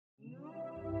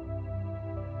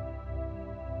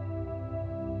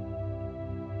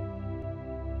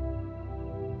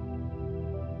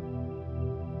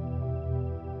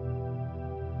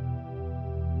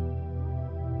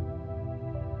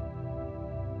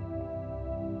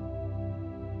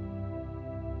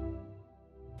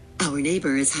Our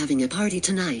neighbor is having a party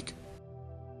tonight.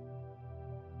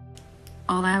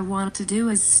 All I want to do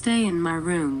is stay in my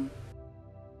room.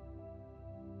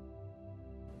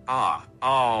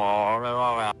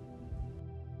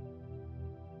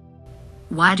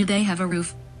 Why do they have a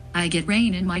roof? I get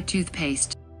rain in my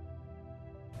toothpaste.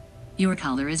 Your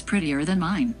color is prettier than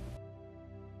mine.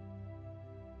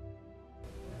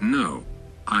 No.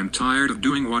 I'm tired of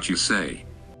doing what you say.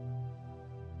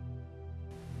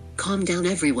 Calm down,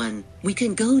 everyone. We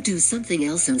can go do something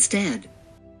else instead.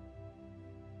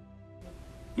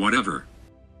 Whatever.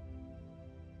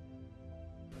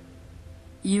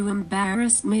 You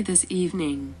embarrassed me this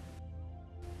evening.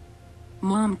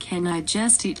 Mom, can I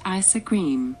just eat ice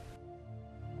cream?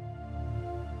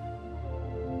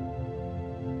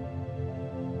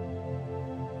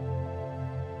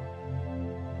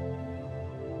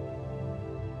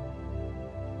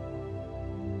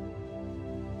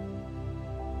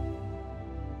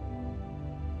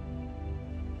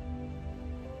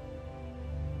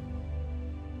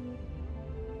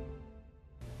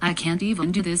 I can't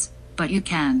even do this, but you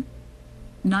can.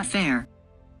 Not fair.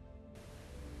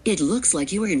 It looks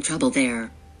like you are in trouble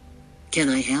there. Can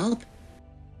I help?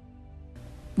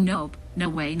 Nope, no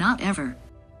way, not ever.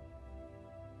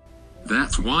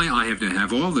 That's why I have to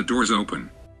have all the doors open.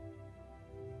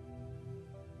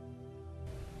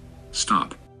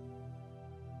 Stop.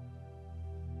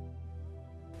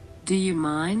 Do you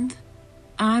mind?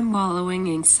 I'm wallowing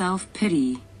in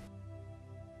self-pity.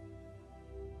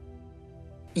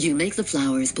 You make the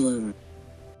flowers bloom.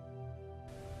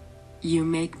 You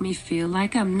make me feel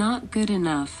like I'm not good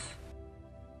enough.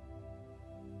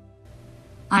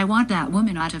 I want that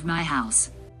woman out of my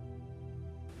house.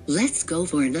 Let's go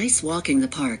for a nice walk in the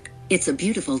park. It's a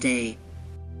beautiful day.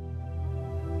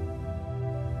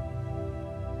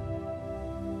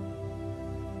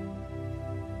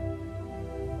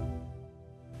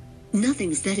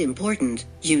 Nothing's that important,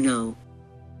 you know.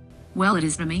 Well, it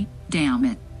is to me, damn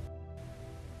it.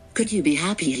 Could you be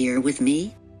happy here with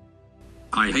me?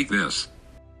 I hate this.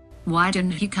 Why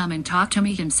didn't he come and talk to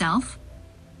me himself?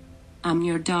 I'm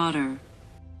your daughter.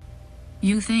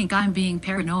 You think I'm being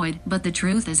paranoid, but the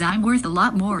truth is I'm worth a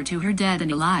lot more to her dead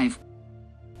than alive.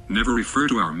 Never refer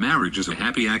to our marriage as a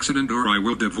happy accident or I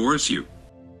will divorce you.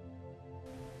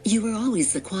 You were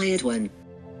always the quiet one.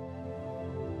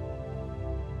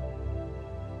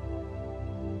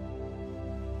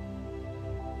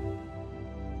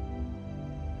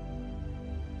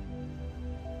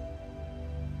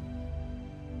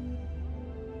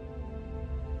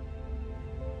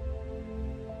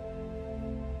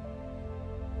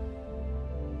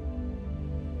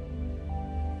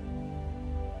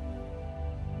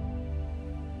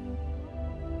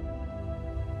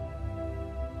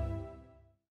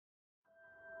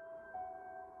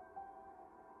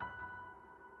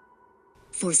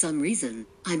 For some reason,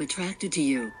 I'm attracted to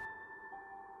you.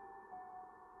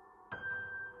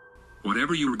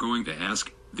 Whatever you were going to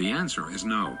ask, the answer is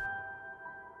no.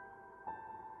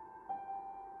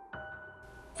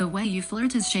 The way you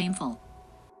flirt is shameful.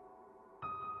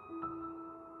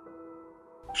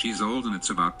 She's old and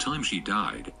it's about time she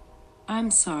died.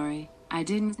 I'm sorry, I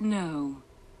didn't know.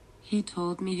 He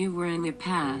told me you were in the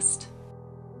past.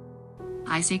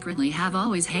 I secretly have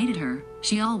always hated her.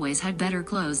 She always had better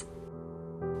clothes.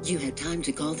 You had time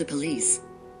to call the police.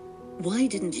 Why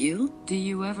didn't you? Do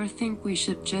you ever think we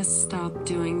should just stop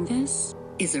doing this?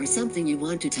 Is there something you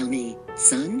want to tell me,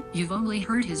 son? You've only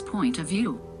heard his point of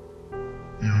view.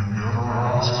 You never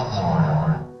asked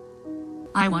why.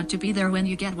 I want to be there when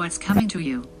you get what's coming to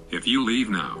you. If you leave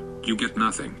now, you get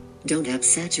nothing. Don't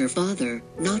upset your father,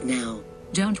 not now.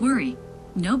 Don't worry.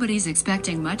 Nobody's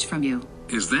expecting much from you.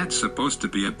 Is that supposed to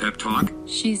be a pep talk?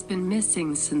 She's been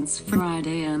missing since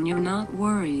Friday and you're not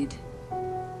worried.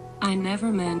 I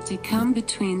never meant to come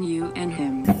between you and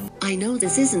him. I know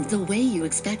this isn't the way you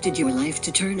expected your life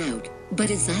to turn out, but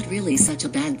is that really such a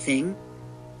bad thing?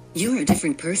 You're a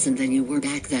different person than you were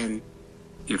back then.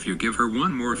 If you give her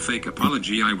one more fake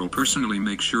apology, I will personally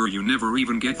make sure you never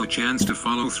even get the chance to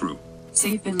follow through. So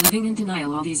you've been living in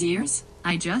denial all these years?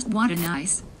 I just want a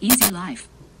nice, easy life.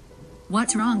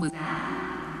 What's wrong with that?